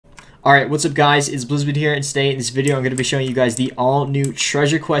Alright, what's up guys, it's Blizzard here, and today in this video I'm going to be showing you guys the all-new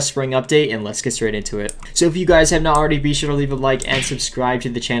Treasure Quest Spring Update, and let's get straight into it. So if you guys have not already, be sure to leave a like and subscribe to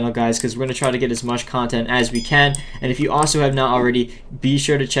the channel guys, because we're going to try to get as much content as we can. And if you also have not already, be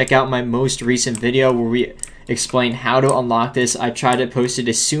sure to check out my most recent video where we explain how to unlock this. I tried to post it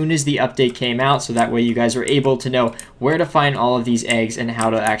as soon as the update came out, so that way you guys are able to know where to find all of these eggs and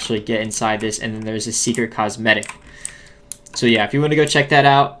how to actually get inside this, and then there's a secret cosmetic. So yeah, if you want to go check that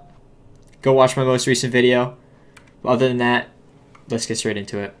out, go watch my most recent video. Other than that, let's get straight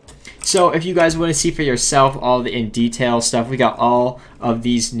into it. So if you guys want to see for yourself all the in detail stuff, we got all of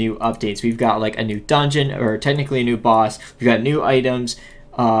these new updates. We've got like a new dungeon, or technically a new boss. We've got new items,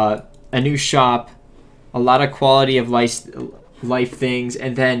 a new shop, a lot of quality of life things,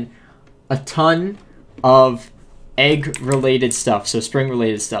 and then a ton of egg related stuff, so spring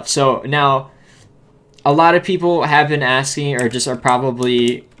related stuff. So now a lot of people have been asking, or just are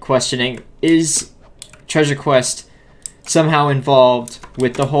probably questioning, is Treasure Quest somehow involved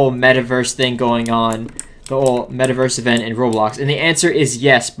with the whole metaverse thing going on, the whole metaverse event in Roblox? And the answer is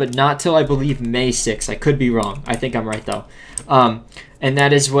yes, but not till I believe May 6th. I could be wrong. I think I'm right though. And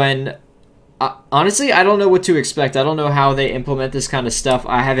that is when, honestly, I don't know what to expect. I don't know how they implement this kind of stuff.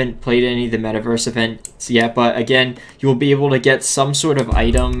 I haven't played any of the metaverse events yet, but again, you'll be able to get some sort of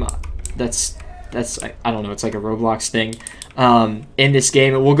item that's I don't know, it's like a Roblox thing in this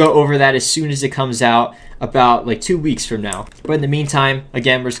game, and we'll go over that as soon as it comes out, about like 2 weeks from now. But in the meantime,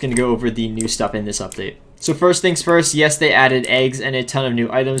 again, we're just going to go over the new stuff in this update. So first things first, yes, they added eggs and a ton of new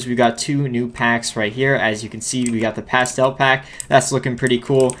items. We got 2 new packs right here. As you can see, we got the pastel pack. That's looking pretty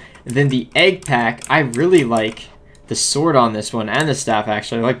cool. And then the egg pack, I really like the sword on this one, and the staff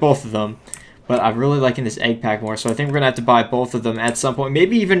actually. I like both of them. But I'm really liking this egg pack more, so I think we're going to have to buy both of them at some point.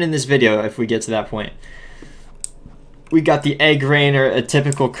 Maybe even in this video if we get to that point. We got the egg rain, or a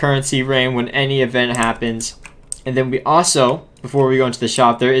typical currency rain when any event happens. And then we also, before we go into the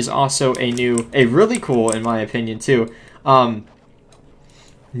shop, there is also a really cool, in my opinion too,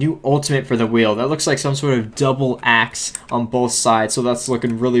 new ultimate for the wheel. That looks like some sort of double axe on both sides, so that's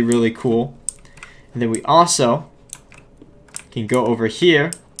looking really, really cool. And then we also can go over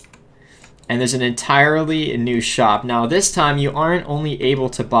here, and there's an entirely new shop. Now this time you aren't only able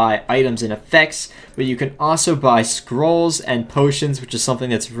to buy items and effects, but you can also buy scrolls and potions, which is something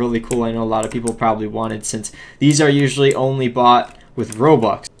that's really cool. I know a lot of people probably wanted, since these are usually only bought with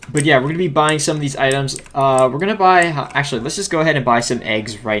Robux. But yeah, we're going to be buying some of these items. We're going to buy, actually, let's just go ahead and buy some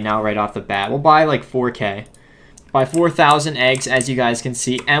eggs right now, right off the bat. We'll buy like 4K. Buy 4,000 eggs, as you guys can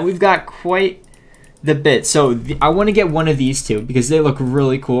see. And we've got quite the bit. So I want to get one of these two because they look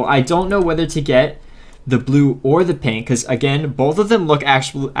really cool. I don't know whether to get the blue or the pink, because again, both of them look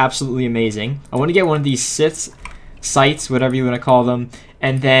actually absolutely amazing. I want to get one of these sights, whatever you want to call them,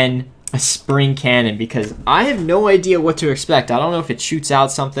 and then a spring cannon, because I have no idea what to expect. I don't know if it shoots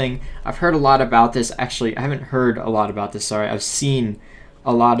out something. I've heard a lot about this. Actually, I haven't heard a lot about this, sorry. I've seen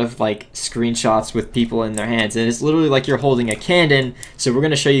a lot of like screenshots with people in their hands, and it's literally like you're holding a cannon. So we're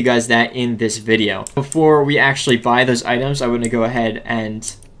going to show you guys that in this video. Before we actually buy those items, I want to go ahead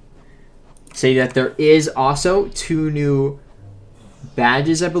and say that there is also 2 new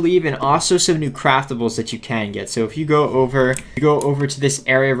badges, I believe, and also some new craftables that you can get. So if you go over to this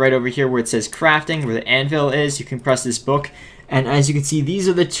area right over here where it says crafting, where the anvil is, you can press this book, and as you can see, these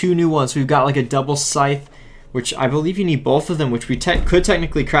are the 2 new ones. We've got like a double scythe, which I believe you need both of them, which we could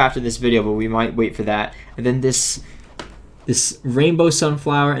technically craft in this video, but we might wait for that. And then this rainbow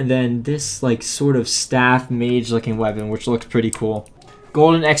sunflower, and then this like sort of staff mage looking weapon, which looks pretty cool.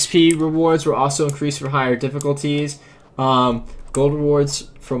 Golden XP rewards were also increased for higher difficulties. Gold rewards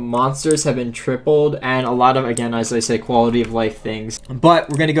from monsters have been tripled, and a lot of, again, as I say, quality of life things. But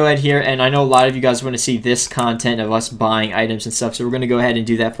we're going to go ahead here, and I know a lot of you guys want to see this content of us buying items and stuff, so we're going to go ahead and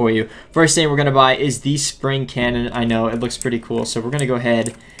do that for you. First thing we're going to buy is the spring cannon. I know, it looks pretty cool, so we're going to go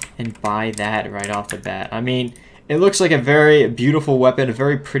ahead and buy that right off the bat. I mean, it looks like a very beautiful weapon, a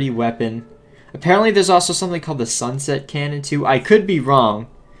very pretty weapon. Apparently there's also something called the sunset cannon too. I could be wrong,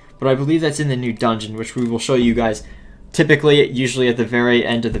 but I believe that's in the new dungeon, which we will show you guys typically, usually at the very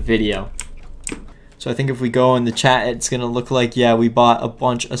end of the video. So I think if we go in the chat, it's going to look like, yeah, we bought a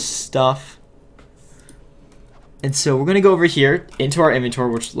bunch of stuff. And so we're going to go over here into our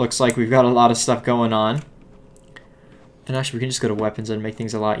inventory, which looks like we've got a lot of stuff going on. And actually, we can just go to weapons and make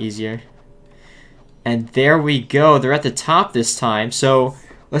things a lot easier. And there we go. They're at the top this time. So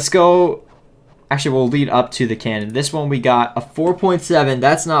let's go. Actually, we'll lead up to the cannon. This one we got a 4.7.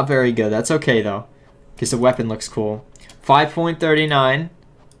 That's not very good. That's okay, though, because the weapon looks cool. 5.39.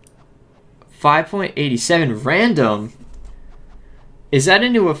 5.87 random. Is that a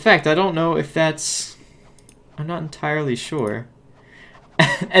new effect? I don't know if that's... I'm not entirely sure.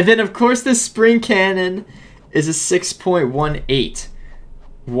 And then, of course, the spring cannon is a 6.18.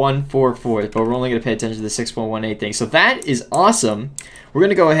 144, but we're only going to pay attention to the 6.18 thing. So that is awesome. We're going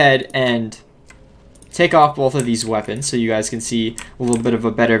to go ahead and take off both of these weapons so you guys can see a little bit of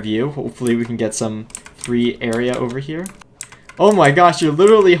a better view. Hopefully we can get some free area over here. Oh my gosh, you're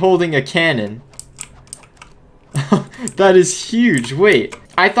literally holding a cannon. That is huge. Wait,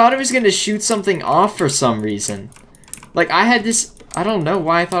 I thought it was going to shoot something off for some reason. Like, I had this... I don't know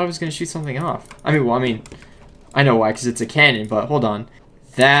why I thought it was going to shoot something off. I mean, I know why, because it's a cannon, but hold on.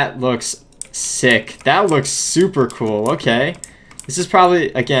 That looks sick. That looks super cool. Okay. This is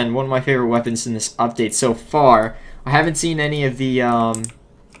probably, again, one of my favorite weapons in this update so far. I haven't seen any of the,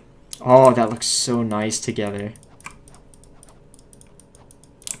 Oh, that looks so nice together.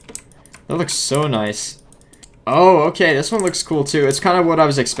 That looks so nice. Oh, okay. This one looks cool, too. It's kind of what I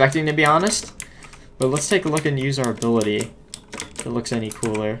was expecting, to be honest. But let's take a look and use our ability. If it looks any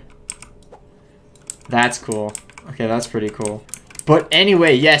cooler. That's cool. Okay, that's pretty cool. But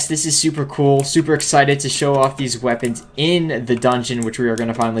anyway, yes, this is super cool. Super excited to show off these weapons in the dungeon, which we are going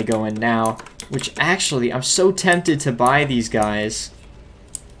to finally go in now. Which, actually, I'm so tempted to buy these guys.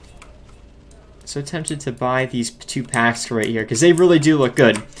 So tempted to buy these 2 packs right here, because they really do look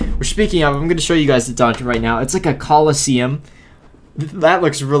good. Which, speaking of, I'm going to show you guys the dungeon right now. It's like a Coliseum. That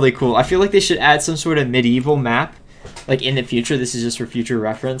looks really cool. I feel like they should add some sort of medieval map. Like, in the future. This is just for future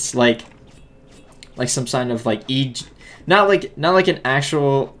reference. Like some kind of, like, Not like an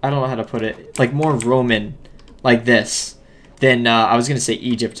actual, I don't know how to put it, like more Roman, like this, than, I was going to say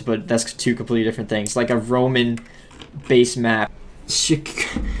Egypt, but that's 2 completely different things. Like a Roman base map.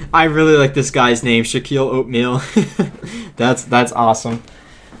 I really like this guy's name, Shaquille Oatmeal. That's awesome.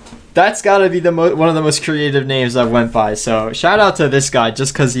 That's got to be one of the most creative names I've went by, so shout out to this guy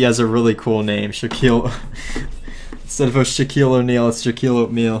just because he has a really cool name, Shaquille. Instead of a Shaquille O'Neal, it's Shaquille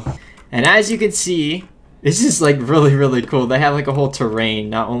Oatmeal. And as you can see, this is like really, really cool. They have like a whole terrain,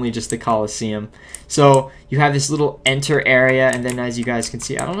 not only just the Coliseum. So you have this little enter area, and then as you guys can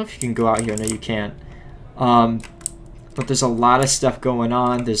see, I don't know if you can go out here. No, you can't. But there's a lot of stuff going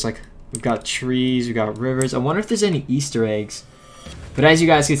on. There's like, we've got trees, we've got rivers. I wonder if there's any Easter eggs. But as you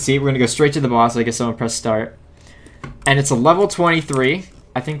guys can see, we're going to go straight to the boss. I guess someone press start. And it's a level 23.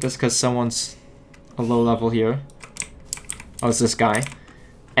 I think that's because someone's a low level here. Oh, it's this guy.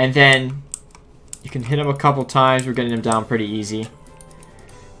 And then you can hit him a couple times. We're getting him down pretty easy.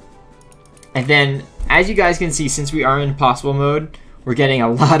 And then, as you guys can see, since we are in impossible mode, we're getting a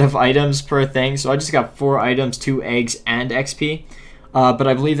lot of items per thing. So I just got 4 items, 2 eggs, and XP. But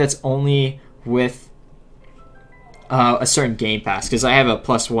I believe that's only with a certain game pass. Because I have a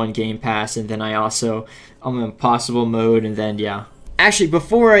 +1 game pass, and then I'm in impossible mode, and then, yeah. Actually,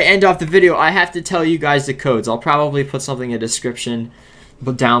 before I end off the video, I have to tell you guys the codes. I'll probably put something in the description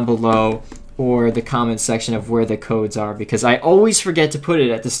down below, or the comment section of where the codes are, because I always forget to put it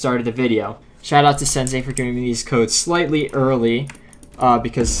at the start of the video. Shout out to Sensei for giving me these codes slightly early,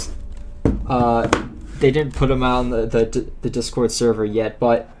 because they didn't put them out on the Discord server yet,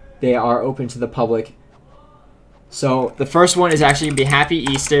 but they are open to the public. So the first one is actually going to be Happy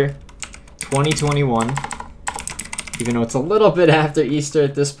Easter 2021. Even though it's a little bit after Easter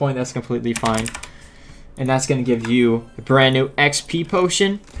at this point, that's completely fine. And that's going to give you a brand new XP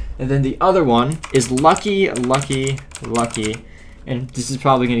potion. And then the other one is Lucky, Lucky, Lucky. And this is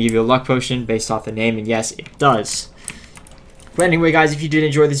probably going to give you a luck potion based off the name. And yes, it does. But anyway, guys, if you did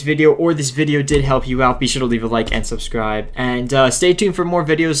enjoy this video or this video did help you out, be sure to leave a like and subscribe. And stay tuned for more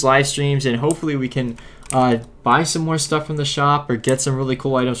videos, live streams, and hopefully we can buy some more stuff from the shop or get some really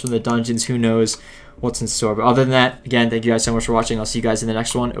cool items from the dungeons. Who knows what's in store. But other than that, again, thank you guys so much for watching. I'll see you guys in the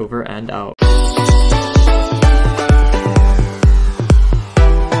next one. Over and out.